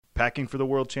packing for the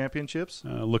World Championships.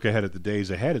 Look ahead at the days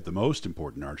ahead at the most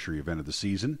important archery event of the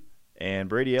season. And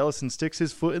Brady Ellison sticks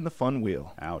his foot in the fun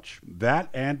wheel. Ouch. That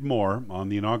and more on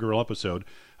the inaugural episode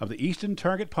of the Easton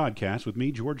Target Podcast with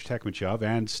me, George Tekmitchov,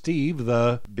 and Steve,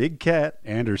 the Big Cat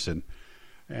Anderson.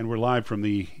 And we're live from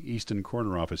the Easton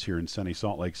corner office here in sunny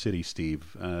Salt Lake City,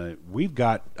 Steve. We've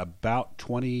got about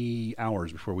 20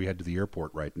 hours before we head to the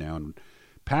airport right now, and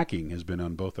packing has been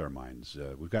on both our minds.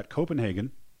 We've got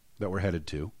Copenhagen that we're headed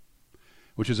to,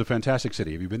 which is a fantastic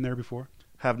city. Have you been there before?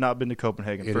 Have not been to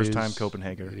Copenhagen. First time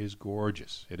Copenhagen. It is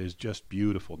gorgeous. It is just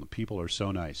beautiful, and the people are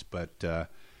so nice. But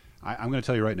I'm going to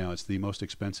tell you right now, it's the most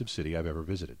expensive city I've ever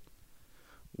visited.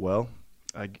 Well,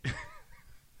 I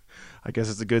guess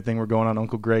it's a good thing we're going on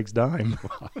Uncle Greg's dime.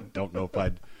 I don't know if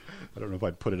I'd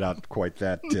put it out quite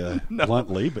that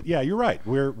bluntly, but yeah, you're right.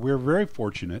 We're very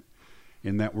fortunate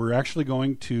in that we're actually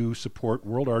going to support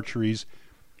World Archery's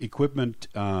equipment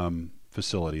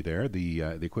facility there, the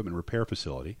equipment repair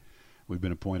facility. We've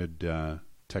been appointed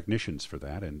technicians for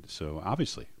that, and so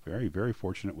obviously very, very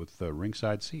fortunate with the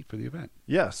ringside seat for the event.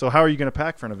 Yeah, so how are you going to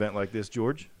pack for an event like this,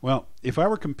 George? Well, if I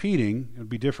were competing, it would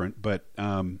be different, but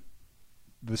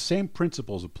the same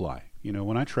principles apply. You know,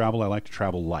 when I travel, I like to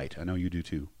travel light. I know you do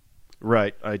too.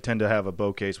 Right. I tend to have a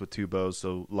bow case with 2 bows,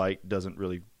 so light doesn't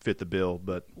really fit the bill.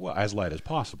 But well, as light as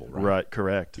possible, right? Right,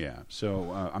 correct. Yeah. So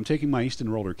I'm taking my Easton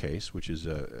roller case, which is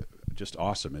just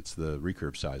awesome. It's the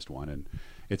recurve-sized one, and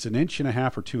it's 1.5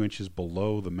 inches or 2 inches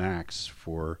below the max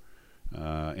for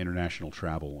international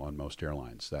travel on most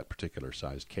airlines, that particular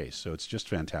sized case. So it's just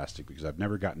fantastic because I've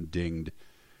never gotten dinged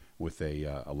with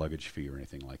a luggage fee or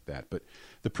anything like that. But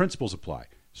the principles apply.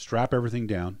 Strap everything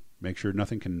down, make sure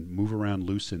nothing can move around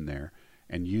loose in there,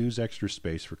 and use extra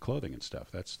space for clothing and stuff.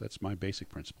 That's my basic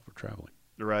principle for traveling.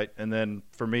 Right. And then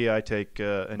for me, I take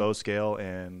a bow scale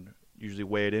and usually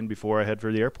weigh it in before I head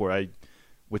for the airport.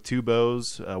 With 2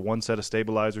 bows, 1 set of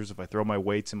stabilizers, if I throw my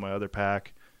weights in my other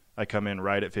pack, I come in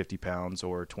right at 50 pounds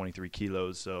or 23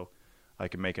 kilos, so I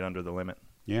can make it under the limit.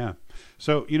 Yeah.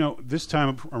 So, you know, this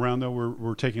time around, though,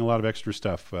 we're taking a lot of extra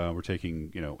stuff. We're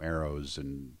taking, arrows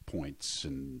and points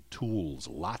and tools,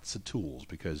 lots of tools,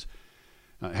 because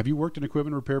have you worked an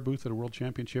equipment repair booth at a World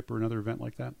Championship or another event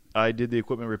like that? I did the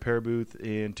equipment repair booth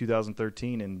in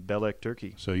 2013 in Belek,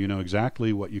 Turkey. So you know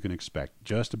exactly what you can expect.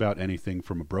 Just about anything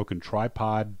from a broken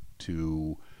tripod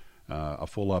to a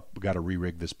full-up, got to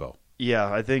re-rig this bow.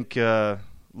 Yeah, I think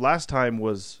last time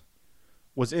was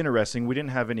interesting. We didn't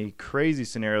have any crazy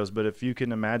scenarios, but if you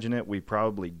can imagine it, we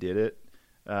probably did it.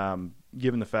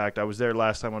 Given the fact I was there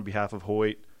last time on behalf of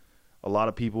Hoyt, a lot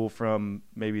of people from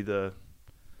maybe the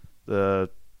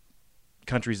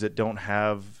countries that don't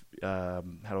have, how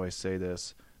do I say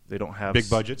this? They don't have big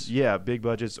budgets. Yeah, big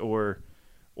budgets or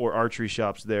archery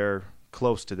shops there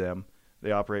close to them.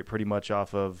 They operate pretty much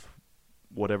off of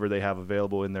whatever they have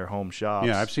available in their home shops.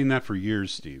 Yeah, I've seen that for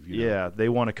years, Steve. Yeah, they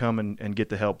want to come and get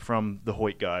the help from the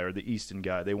Hoyt guy or the Easton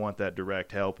guy. They want that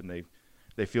direct help, and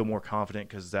they feel more confident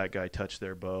because that guy touched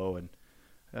their bow.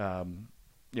 And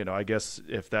I guess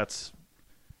if that's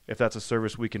a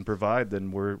service we can provide,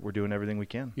 then we're doing everything we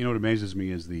can. You know what amazes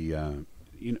me is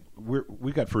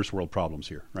we've got first world problems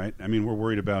here, right? I mean, we're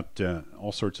worried about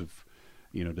all sorts of.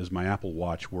 Does my Apple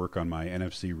Watch work on my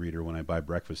NFC reader when I buy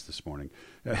breakfast this morning?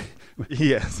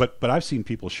 Yes. But I've seen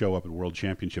people show up at World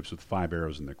Championships with 5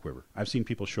 arrows in their quiver. I've seen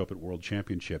people show up at World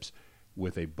Championships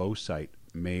with a bow sight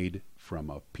made from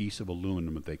a piece of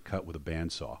aluminum that they cut with a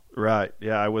bandsaw. Right.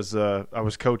 Yeah, I was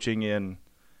coaching in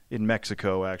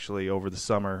Mexico actually over the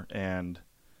summer, and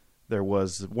there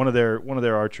was one of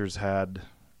their archers had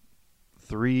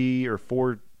 3 or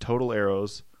 4 total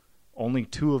arrows. Only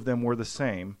 2 of them were the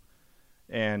same.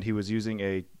 And he was using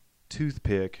a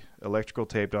toothpick, electrical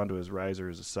taped onto his riser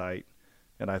as a sight.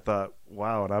 And I thought,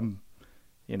 wow, and I'm,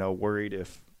 worried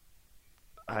if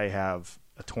I have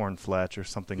a torn fletch or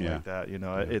something like that.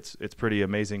 It's pretty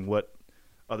amazing what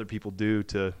other people do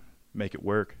to make it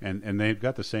work. And they've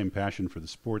got the same passion for the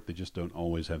sport. They just don't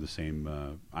always have the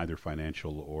same either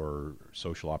financial or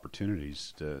social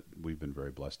opportunities that we've been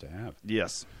very blessed to have.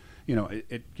 Yes.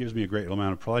 It gives me a great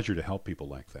amount of pleasure to help people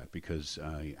like that because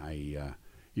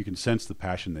you can sense the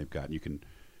passion they've got. And you can,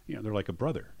 they're like a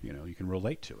brother. You can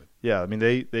relate to it. Yeah, I mean,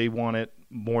 they want it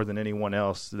more than anyone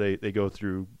else. They go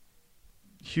through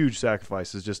huge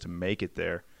sacrifices just to make it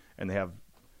there, and they have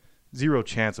zero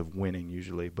chance of winning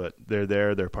usually. But they're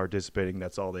there, they're participating.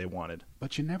 That's all they wanted.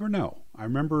 But you never know. I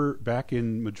remember back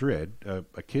in Madrid,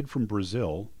 a kid from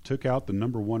Brazil took out the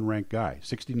number 1 ranked guy.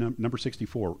 Number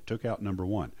 64 took out number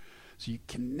 1. So you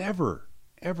can never,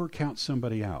 ever count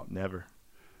somebody out. Never.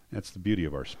 That's the beauty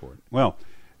of our sport. Well,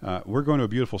 We're going to a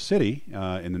beautiful city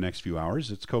in the next few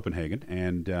hours. It's Copenhagen,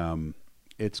 and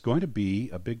it's going to be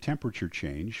a big temperature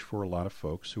change for a lot of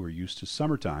folks who are used to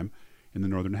summertime in the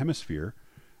Northern Hemisphere.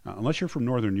 Unless you're from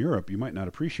Northern Europe, you might not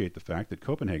appreciate the fact that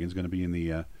Copenhagen is going to be in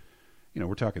the,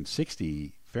 we're talking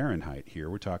 60 Fahrenheit here.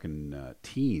 We're talking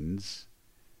teens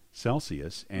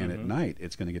Celsius, and at night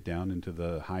it's going to get down into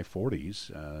the high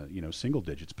 40s, single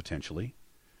digits potentially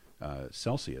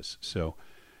Celsius. So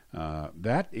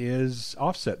that is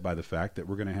offset by the fact that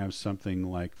we're going to have something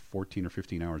like 14 or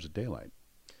 15 hours of daylight.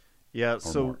 Yeah,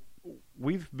 so more.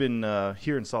 we've been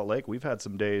here in Salt Lake. We've had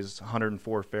some days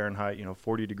 104 Fahrenheit,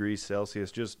 40 degrees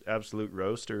Celsius, just absolute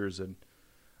roasters. And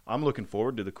I'm looking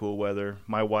forward to the cool weather.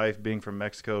 My wife, being from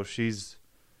Mexico, she's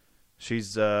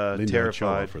Linda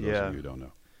terrified. Ochoa, for those of you who don't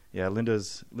know. Yeah,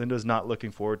 Linda's not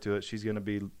looking forward to it. She's going to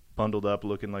be bundled up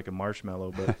looking like a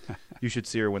marshmallow, but you should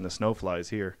see her when the snow flies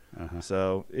here.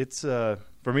 So it's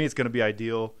for me, it's going to be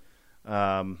ideal.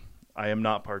 I am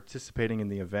not participating in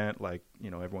the event like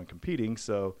everyone competing,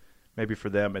 so maybe for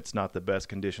them it's not the best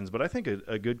conditions. But I think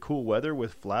a good cool weather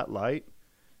with flat light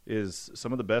is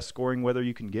some of the best scoring weather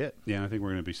you can get. Yeah, I think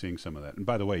we're going to be seeing some of that. And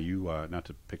by the way, you not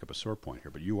to pick up a sore point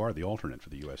here, but you are the alternate for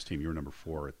the U.S. team. You're number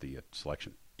 4 at the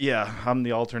selection. Yeah, I'm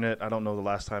the alternate. I don't know the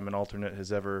last time an alternate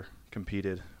has ever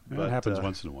competed. But it happens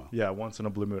once in a while. Yeah, once in a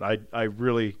blue moon. I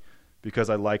really, because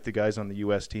I like the guys on the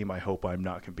U.S. team, I hope I'm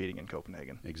not competing in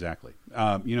Copenhagen. Exactly.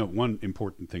 One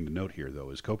important thing to note here, though,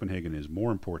 is Copenhagen is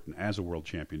more important as a world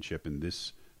championship in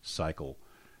this cycle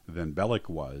than Belek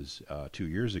was 2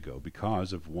 years ago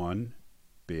because of one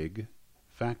big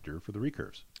factor for the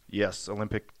recurves. Yes,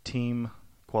 Olympic team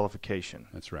qualification.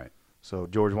 That's right. So,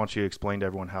 George, why don't you explain to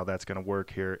everyone how that's going to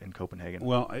work here in Copenhagen?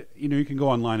 Well, you can go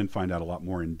online and find out a lot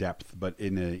more in depth, but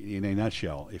in a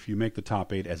nutshell, if you make the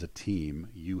top 8 as a team,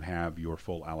 you have your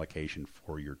full allocation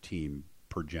for your team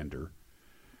per gender.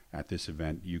 At this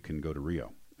event, you can go to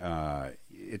Rio.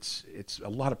 It's a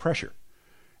lot of pressure.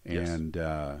 Yes. And,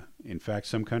 in fact,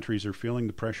 some countries are feeling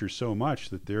the pressure so much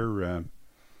that they're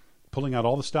pulling out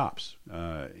all the stops,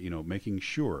 making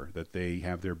sure that they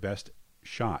have their best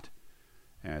shot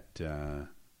at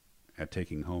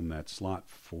taking home that slot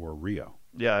for Rio.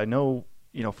 Yeah, I know,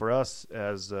 for us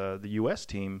as the U.S.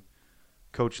 team,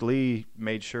 Coach Lee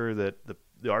made sure that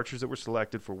the archers that were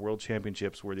selected for World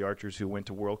Championships were the archers who went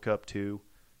to World Cup 2.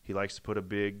 He likes to put a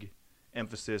big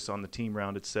emphasis on the team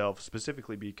round itself,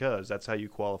 specifically because that's how you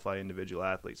qualify individual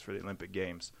athletes for the Olympic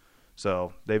Games.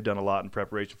 So they've done a lot in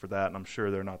preparation for that, and I'm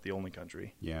sure they're not the only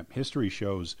country. Yeah, history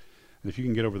shows that if you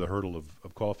can get over the hurdle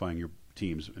of qualifying your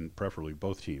teams, and preferably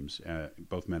both teams,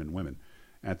 both men and women,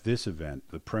 at this event,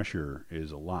 the pressure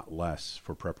is a lot less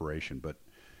for preparation. But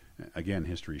again,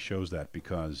 history shows that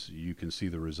because you can see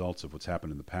the results of what's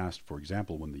happened in the past. For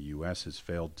example, when the U.S. has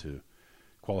failed to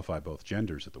qualify both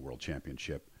genders at the World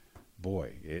Championship,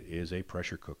 boy, it is a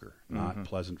pressure cooker. Not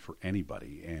pleasant for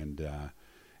anybody, and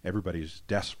everybody's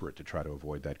desperate to try to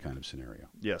avoid that kind of scenario.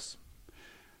 Yes.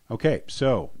 Okay,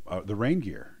 so the rain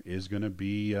gear is going to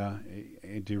be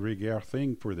a de rigueur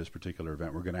thing for this particular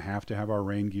event. We're going to have our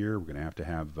rain gear. We're going to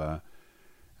have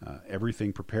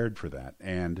everything prepared for that.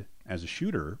 And as a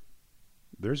shooter,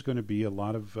 there's going to be a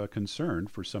lot of concern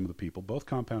for some of the people, both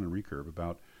compound and recurve,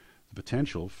 about the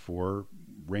potential for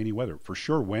rainy weather. For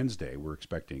sure, Wednesday we're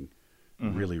expecting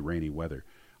really rainy weather.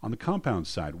 On the compound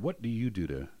side, what do you do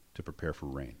to prepare for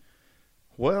rain?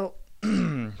 Well,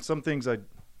 some things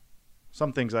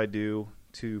I do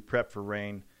to prep for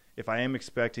rain. If I am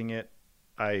expecting it,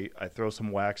 I throw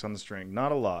some wax on the string.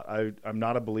 Not a lot. I'm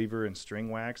not a believer in string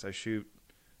wax. I shoot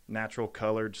natural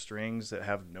colored strings that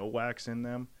have no wax in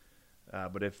them.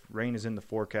 But if rain is in the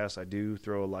forecast, I do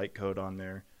throw a light coat on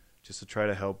there just to try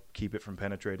to help keep it from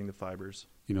penetrating the fibers.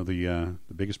 The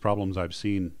biggest problems I've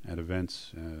seen at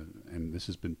events, and this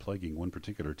has been plaguing one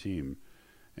particular team,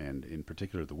 and in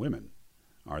particular the women,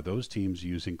 are those teams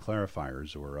using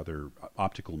clarifiers or other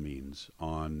optical means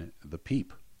on the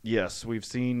peep. Yes, we've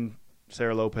seen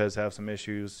Sarah Lopez have some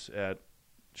issues at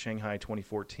Shanghai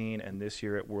 2014 and this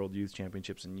year at World Youth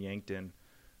Championships in Yankton.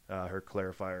 Her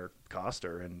clarifier cost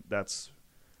her, and that's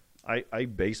I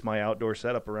base my outdoor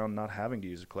setup around not having to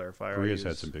use a clarifier. Korea's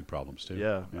had some big problems too.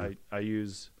 Yeah. I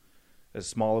use as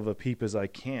small of a peep as I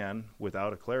can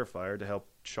without a clarifier to help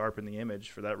sharpen the image.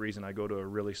 For that reason, I go to a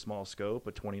really small scope,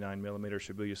 a 29 millimeter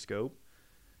Shibuya scope,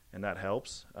 and that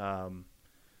helps.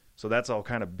 So that's all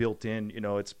kind of built in.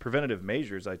 It's preventative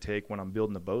measures I take when I'm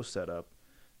building the bow setup.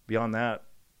 Beyond that,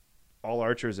 all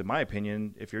archers, in my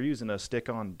opinion, if you're using a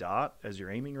stick-on dot as your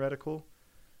aiming reticle,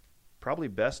 probably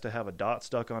best to have a dot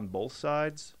stuck on both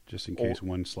sides. Just in case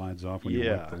one slides off when you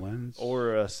wipe the lens?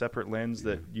 Or a separate lens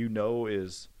that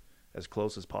is as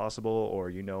close as possible, or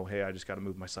hey, I just got to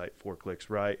move my sight 4 clicks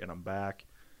right and I'm back.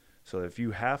 So if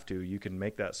you have to, you can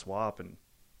make that swap and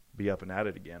be up and at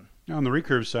it again. Now, on the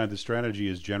recurve side, the strategy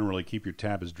is generally keep your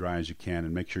tab as dry as you can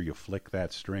and make sure you flick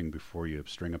that string before you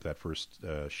string up that first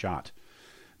shot.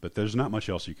 But there's not much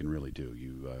else you can really do.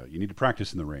 You need to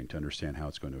practice in the ring to understand how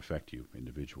it's going to affect you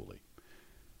individually.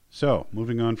 So,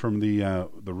 moving on from the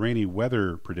rainy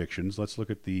weather predictions, let's look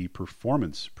at the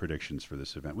performance predictions for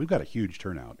this event. We've got a huge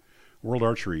turnout. World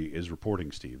Archery is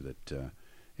reporting, Steve, that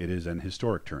it is an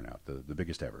historic turnout, the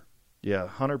biggest ever. Yeah,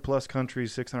 100-plus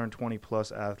countries,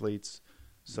 620-plus athletes.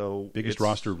 So biggest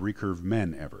roster of recurve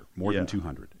men ever, more than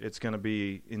 200. It's going to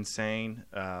be insane.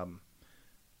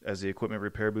 As the equipment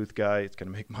repair booth guy, it's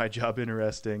going to make my job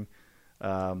interesting.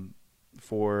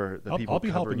 For the people, I'll be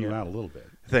helping you out a little bit.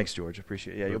 Thanks, George.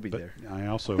 Appreciate it. Yeah, you'll be there. I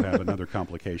also have another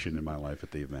complication in my life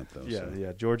at the event, though.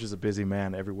 Yeah. George is a busy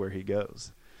man everywhere he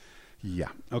goes. Yeah.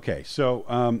 Okay.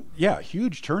 So,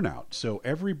 huge turnout. So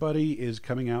everybody is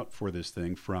coming out for this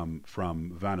thing from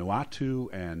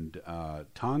Vanuatu and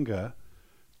Tonga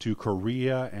to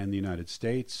Korea and the United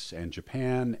States and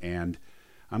Japan. And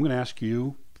I'm going to ask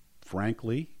you,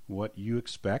 frankly, what you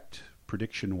expect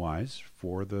prediction-wise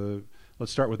for the.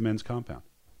 Let's start with men's compound.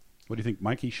 What do you think,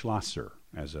 Mikey Schlosser,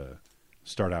 as a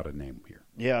start out a name here?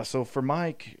 Yeah. So for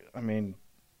Mike,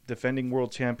 defending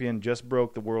world champion, just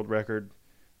broke the world record.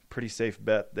 Pretty safe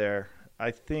bet there. I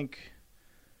think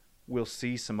we'll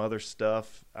see some other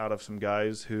stuff out of some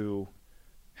guys who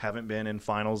haven't been in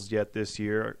finals yet this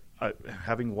year.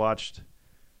 Having watched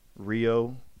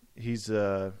Rio, he's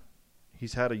had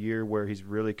a year where he's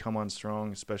really come on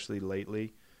strong, especially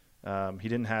lately. He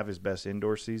didn't have his best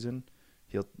indoor season.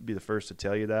 He'll be the first to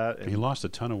tell you that. And he lost a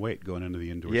ton of weight going into the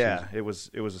indoor season. Yeah, it was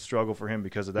a struggle for him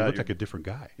because of that. He looked like a different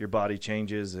guy. Your body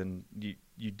changes and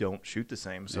you don't shoot the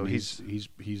same. So and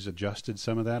he's adjusted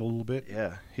some of that a little bit.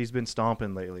 Yeah, he's been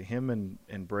stomping lately. Him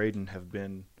and Braden have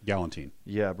been Galantine.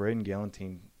 Yeah, Braden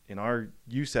Galantine. In our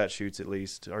USAT shoots, at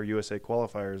least our USA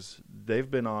qualifiers, they've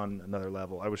been on another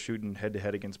level. I was shooting head to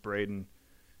head against Braden,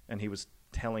 and he was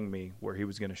telling me where he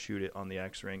was going to shoot it on the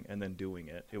X ring and then doing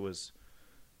it. It was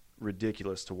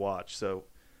ridiculous to watch. So,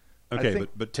 okay,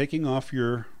 but taking off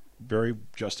your very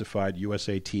justified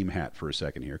USA team hat for a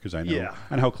second here, because I know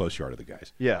how close you are to the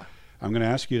guys. Yeah, I'm going to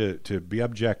ask you to be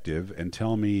objective and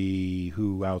tell me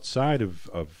who outside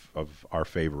of our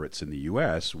favorites in the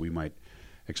U.S. we might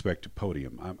expect to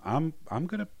podium. I'm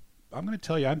going to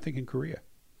tell you I'm thinking Korea.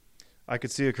 I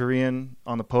could see a Korean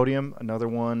on the podium. Another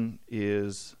one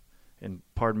is, and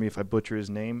pardon me if I butcher his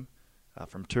name,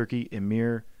 from Turkey,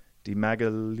 Emir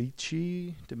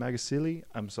Demagasili.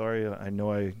 I'm sorry, I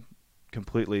know I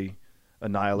completely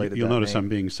annihilated. You'll that notice name. I'm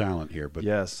being silent here, but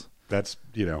yes, that's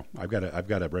I've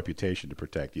got a reputation to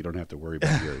protect. You don't have to worry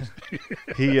about yours.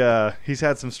 He's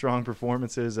had some strong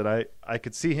performances, and I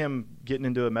could see him getting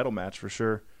into a medal match for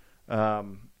sure.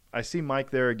 I see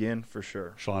Mike there again for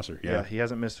sure. Schlosser, yeah, he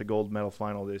hasn't missed a gold medal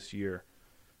final this year.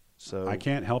 So I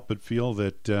can't help but feel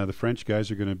that the French guys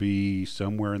are going to be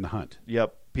somewhere in the hunt.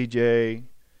 Yep, PJ,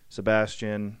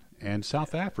 Sebastian. And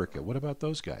South Africa, what about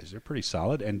those guys? They're pretty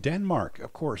solid. And Denmark,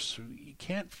 of course, you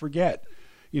can't forget.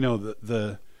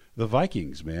 The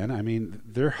Vikings, man. I mean,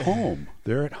 they're home.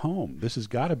 They're at home. This has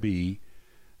got to be,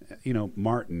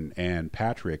 Martin and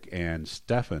Patrick and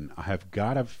Stefan have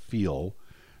got to feel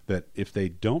that if they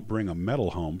don't bring a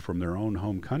medal home from their own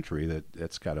home country,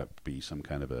 that's got to be some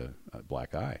kind of a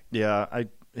black eye. Yeah,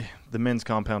 the men's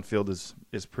compound field is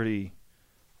pretty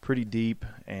deep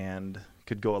and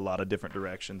could go a lot of different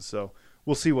directions. So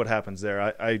we'll see what happens there.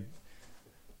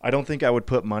 I don't think I would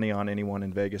put money on anyone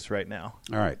in Vegas right now.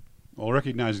 All right. Well,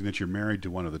 recognizing that you're married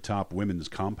to one of the top women's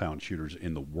compound shooters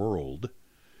in the world,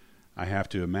 I have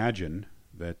to imagine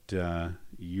that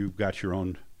you've got your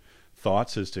own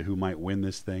thoughts as to who might win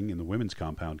this thing in the women's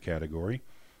compound category.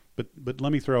 But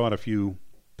let me throw out a few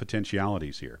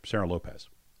potentialities here. Sarah Lopez.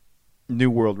 New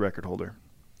world record holder.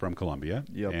 From Colombia.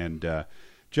 Yep. And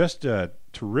just a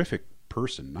terrific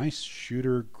person. Nice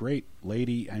shooter, great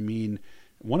lady. I mean,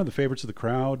 one of the favorites of the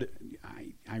crowd.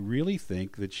 I really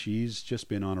think that she's just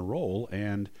been on a roll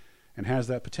and has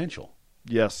that potential.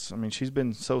 Yes. I mean, she's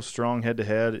been so strong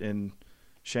head-to-head. In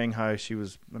Shanghai, she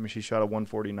shot a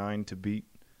 149 to beat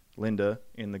Linda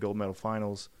in the gold medal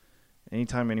finals.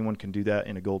 Anytime anyone can do that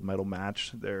in a gold medal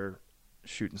match, they're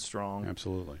shooting strong.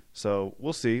 Absolutely. So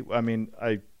we'll see. I mean,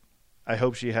 I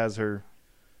hope she has her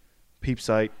peep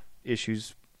sight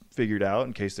issues figured out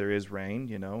in case there is rain.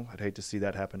 I'd hate to see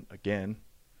that happen again.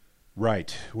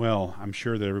 Right. Well, I'm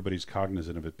sure that everybody's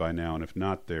cognizant of it by now, and if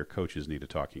not, their coaches need a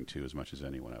talking to as much as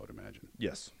anyone, I would imagine.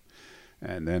 Yes.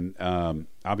 And then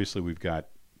obviously we've got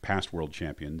past world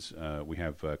champions. We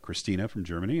have Christina from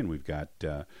Germany, and we've got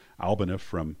Albina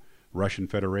from Russian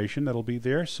Federation that'll be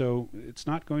there. So it's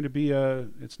not going to be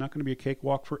a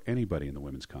cakewalk for anybody in the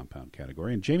women's compound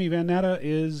category. And Jamie Van Natta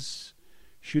is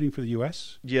shooting for the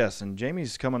U.S. Yes, and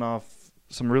Jamie's coming off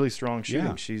some really strong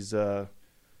shooting. Yeah.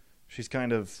 She's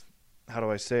kind of, how do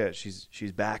I say it?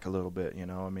 She's back a little bit.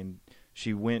 I mean,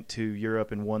 she went to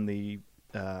Europe and won the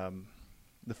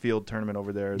field tournament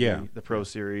over there, the Pro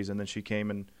Series, and then she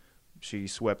came and she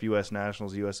swept U.S.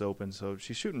 Nationals, U.S. Open. So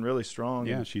she's shooting really strong.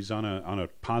 Yeah, she's on a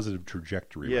positive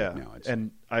trajectory right now.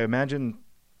 And I imagine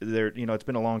it's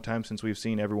been a long time since we've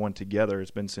seen everyone together.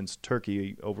 It's been since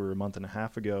Turkey over a month and a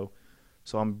half ago.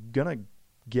 So I'm gonna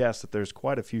guess that there's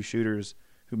quite a few shooters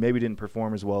who maybe didn't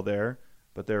perform as well there,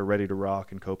 but they're ready to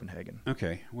rock in Copenhagen.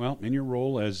 Okay. Well, in your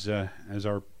role as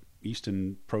our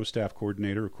Easton Pro Staff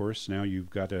Coordinator, of course, now you've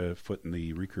got a foot in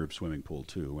the recurve swimming pool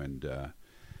too, and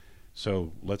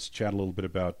so let's chat a little bit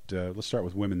about. Let's start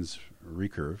with women's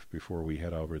recurve before we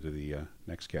head over to the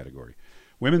next category.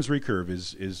 Women's recurve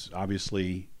is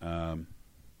obviously one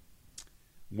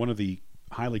of the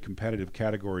highly competitive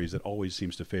categories that always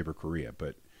seems to favor Korea,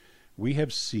 but we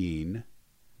have seen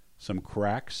some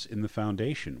cracks in the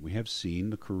foundation. We have seen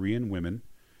the Korean women.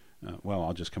 Well,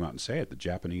 I'll just come out and say it. The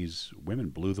Japanese women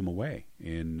blew them away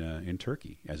in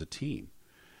Turkey as a team.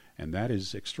 And that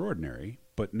is extraordinary,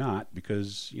 but not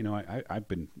because, I've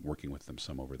been working with them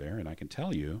some over there, and I can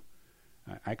tell you,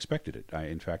 I expected it. I,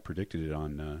 in fact, predicted it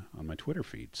on my Twitter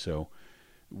feed. So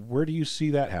where do you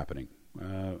see that happening?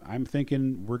 I'm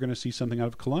thinking we're going to see something out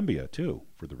of Colombia, too,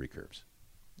 for the recurves.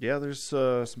 Yeah, there's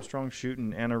some strong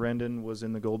shooting. Anna Rendon was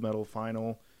in the gold medal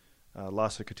final.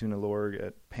 Lasse Katuna-Lorg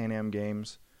at Pan Am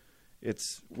Games.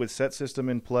 It's with set system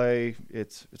in play.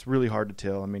 It's really hard to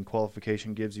tell. I mean,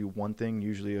 qualification gives you one thing,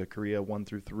 usually a Korea 1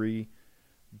 through 3,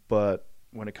 but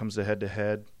when it comes to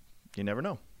head, you never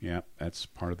know. Yeah, that's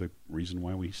part of the reason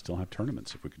why we still have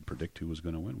tournaments. If we could predict who was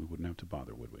going to win, we wouldn't have to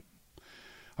bother, would we?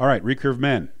 All right, recurve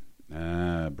men.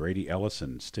 Brady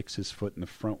Ellison sticks his foot in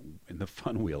the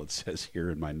fun wheel. It says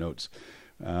here in my notes.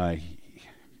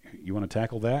 You want to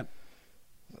tackle that?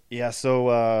 Yeah.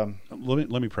 So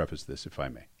let me preface this, if I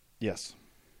may. Yes.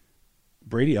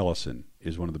 Brady Ellison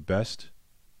is one of the best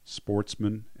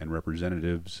sportsmen and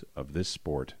representatives of this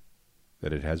sport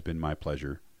that it has been my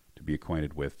pleasure to be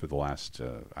acquainted with for the last,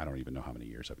 I don't even know how many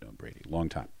years I've known Brady. Long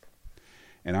time.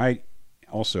 And I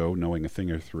also, knowing a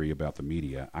thing or three about the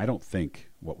media, I don't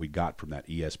think what we got from that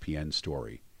ESPN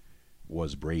story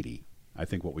was Brady. I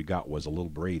think what we got was a little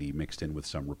Brady mixed in with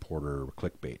some reporter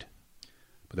clickbait.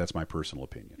 But that's my personal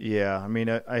opinion. Yeah, I mean,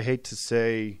 I hate to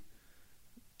say...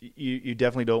 You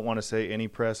definitely don't want to say any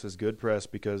press is good press,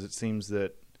 because it seems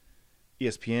that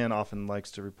ESPN often likes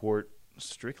to report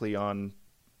strictly on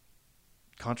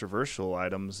controversial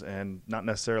items and not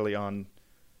necessarily on,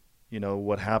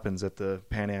 what happens at the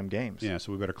Pan Am Games. Yeah,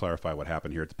 so we better clarify what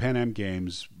happened here. At the Pan Am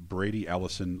Games, Brady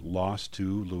Ellison lost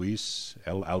to Luis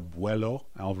El Abuelo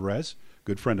Alvarez,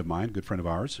 good friend of mine, good friend of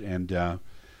ours, and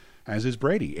as is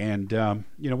Brady. And,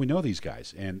 we know these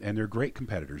guys, and they're great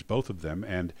competitors, both of them,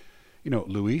 and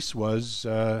Luis was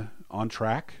on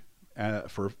track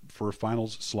for a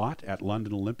finals slot at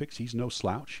London Olympics. He's no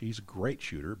slouch. He's a great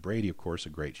shooter. Brady, of course, a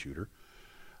great shooter.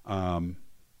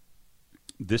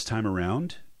 This time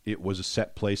around, it was a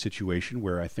set play situation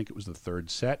where I think it was the third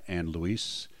set, and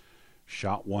Luis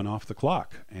shot one off the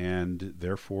clock and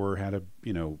therefore had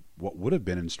what would have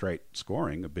been in straight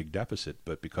scoring, a big deficit.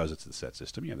 But because it's the set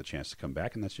system, you have the chance to come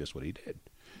back, and that's just what he did.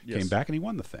 Yes. Came back and he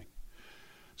won the thing.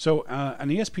 So an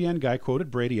ESPN guy quoted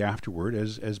Brady afterward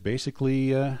as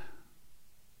basically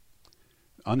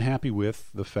unhappy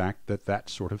with the fact that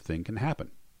sort of thing can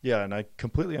happen. Yeah, and I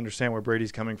completely understand where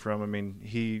Brady's coming from. I mean,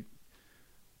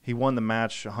 he won the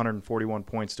match 141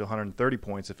 points to 130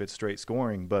 points if it's straight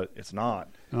scoring, but it's not.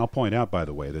 And I'll point out, by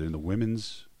the way, that in the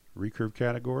women's recurve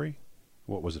category,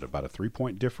 what was it, about a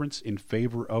 3-point difference in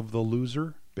favor of the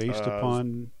loser based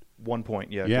upon... 1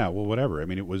 point, yeah. Yeah, well, whatever. I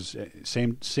mean, it was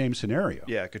same scenario.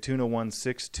 Yeah, Katuna won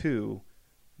 6-2,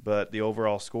 but the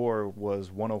overall score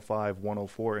was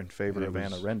 105-104 in favor of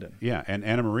Anna Rendon. Yeah, and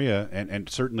Anna Maria, and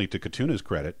certainly to Katuna's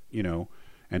credit,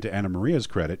 and to Anna Maria's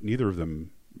credit, neither of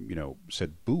them,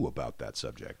 said boo about that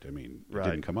subject. I mean, it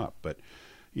didn't come up. But,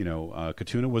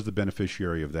 Katuna was the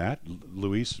beneficiary of that.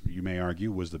 Luis, you may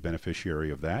argue, was the beneficiary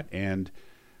of that. And,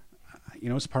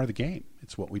 it's part of the game.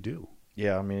 It's what we do.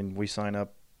 Yeah, I mean, we sign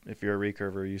up. If you're a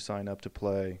recurver, you sign up to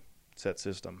play set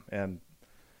system. And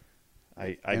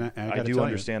I do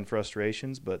understand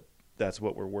frustrations, but that's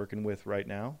what we're working with right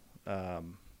now.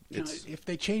 If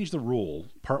they change the rule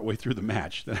partway through the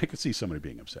match, then I could see somebody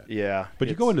being upset. Yeah. But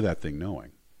you go into that thing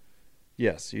knowing.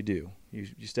 Yes, you do.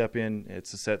 You step in,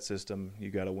 it's a set system,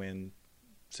 you got to win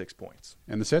 6 points.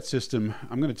 And the set system,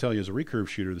 I'm going to tell you, as a recurve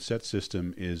shooter, the set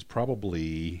system is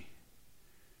probably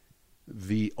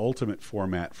the ultimate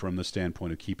format from the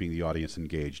standpoint of keeping the audience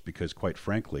engaged, because quite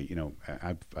frankly, you know,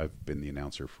 I've been the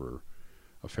announcer for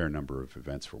a fair number of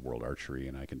events for World Archery,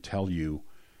 and I can tell you,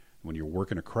 when you're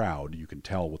working a crowd, you can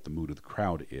tell what the mood of the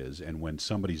crowd is, and when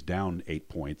somebody's down 8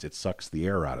 points, it sucks the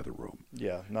air out of the room.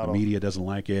 Yeah, the media doesn't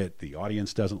like it, the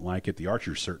audience doesn't like it, the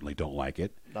archers certainly don't like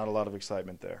it. Not a lot of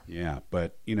excitement there. Yeah,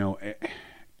 but you know,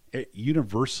 it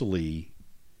universally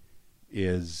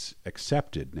is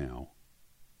accepted now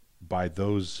by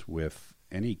those with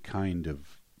any kind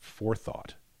of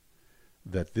forethought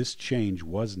that this change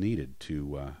was needed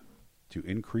to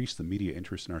increase the media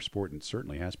interest in our sport, and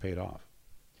certainly has paid off.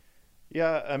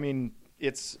 Yeah, I mean,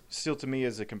 it's still, to me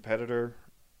as a competitor,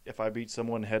 if I beat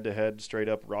someone head-to-head, straight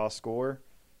up raw score,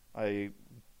 I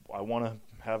want to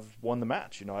have won the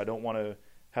match. You know, I don't want to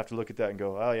have to look at that and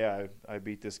go, oh yeah, I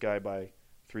beat this guy by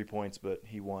 3 points, but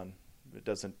he won. It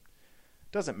doesn't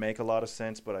make a lot of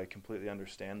sense, but I completely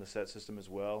understand the set system as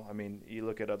well. I mean, you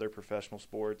look at other professional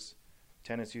sports,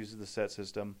 tennis uses the set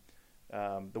system.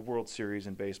 The World Series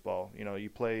in baseball, you know, you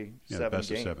play 7 best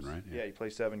games. of 7, right? Yeah, you play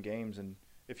 7 games, and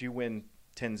if you win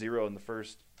 10-0 in the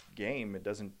first game, it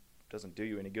doesn't do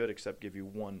you any good except give you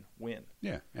 1 win.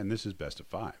 Yeah, and this is best of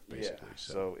 5, basically. Yeah,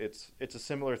 so it's a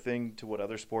similar thing to what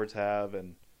other sports have,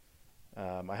 and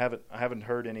I haven't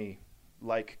heard any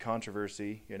like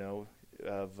controversy, you know,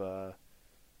 of oh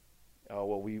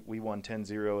well, we won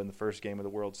 10-0 in the first game of the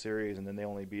World Series, and then they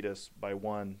only beat us by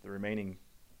 1 the remaining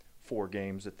 4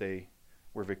 games that they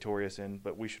were victorious in,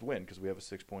 but we should win because we have a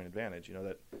 6-point advantage. You know,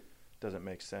 that doesn't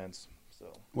make sense. So,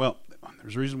 well,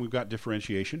 there's a reason we've got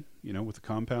differentiation. You know, with the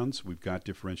compounds, we've got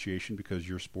differentiation because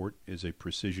your sport is a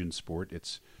precision sport.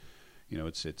 It's, you know,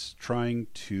 it's trying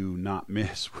to not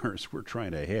miss, whereas we're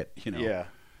trying to hit. You know. Yeah.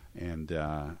 And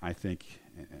I think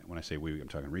when I say we, I'm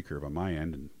talking recurve on my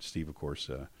end, and Steve, of course,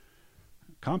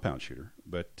 compound shooter.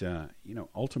 But you know,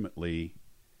 ultimately,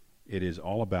 it is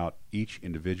all about each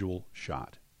individual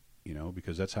shot. You know,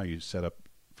 because that's how you set up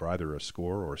for either a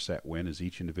score or a set win, is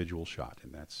each individual shot,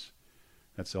 and that's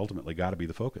ultimately got to be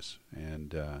the focus,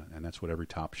 and that's what every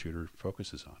top shooter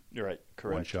focuses on. You're right,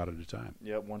 correct. One shot at a time.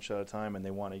 Yep, 1 shot at a time, and they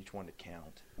want each one to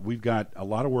count. We've got a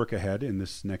lot of work ahead in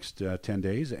this next 10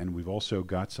 days, and we've also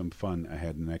got some fun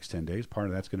ahead in the next 10 days. Part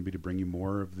of that's going to be to bring you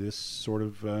more of this sort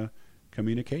of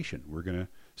communication.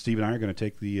 Steve and I are going to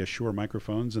take the Shure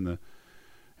microphones and the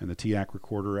TIAC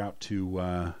recorder out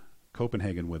to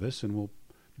Copenhagen with us, and we'll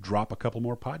drop a couple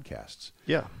more podcasts.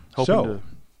 Yeah, hoping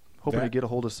to get a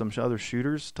hold of some other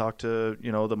shooters, talk to,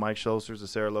 you know, the Mike Schultzers, the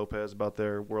Sarah Lopez about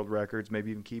their world records,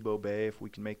 maybe even Kibo Bay if we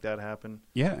can make that happen.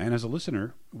 Yeah, and as a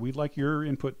listener, we'd like your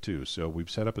input too. So we've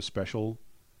set up a special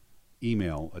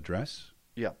email address.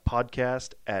 Yeah,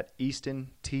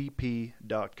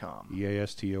 podcast@eastontp.com.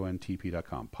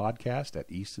 EASTONTP.com.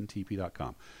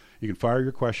 Podcast@eastontp.com. You can fire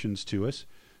your questions to us.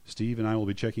 Steve and I will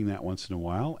be checking that once in a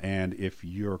while. And if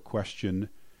your question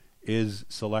is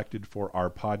selected for our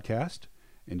podcast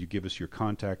and you give us your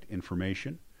contact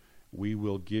information, we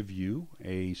will give you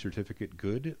a certificate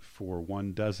good for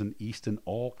 12 Easton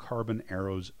all-carbon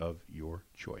arrows of your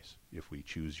choice if we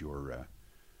choose your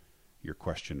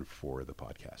question for the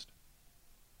podcast.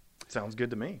 Sounds good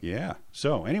to me. Yeah.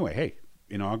 So anyway, hey,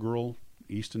 inaugural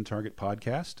Easton Target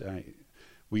podcast.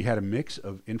 We had a mix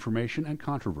of information and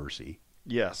controversy.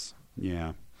 Yes.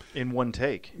 Yeah. In one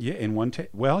take. Yeah, in one take.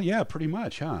 Well, yeah, pretty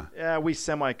much, huh? Yeah, we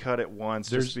semi-cut it once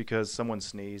just because someone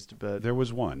sneezed. But there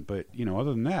was one. But, you know,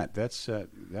 other than that,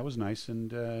 that was nice.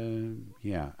 And,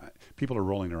 yeah, people are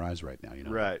rolling their eyes right now, you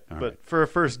know. Right. All but right. for a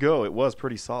first go, it was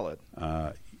pretty solid.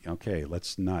 Okay,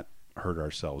 let's not hurt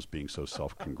ourselves being so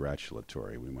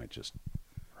self-congratulatory. We might just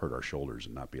hurt our shoulders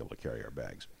and not be able to carry our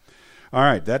bags. All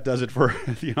right, that does it for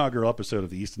the inaugural episode of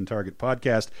the Easton Target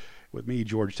Podcast with me,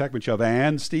 George Tekmitchov,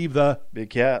 and Steve the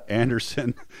Big Cat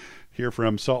Anderson here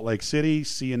from Salt Lake City.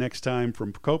 See you next time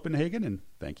from Copenhagen, and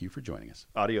thank you for joining us.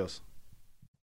 Adios.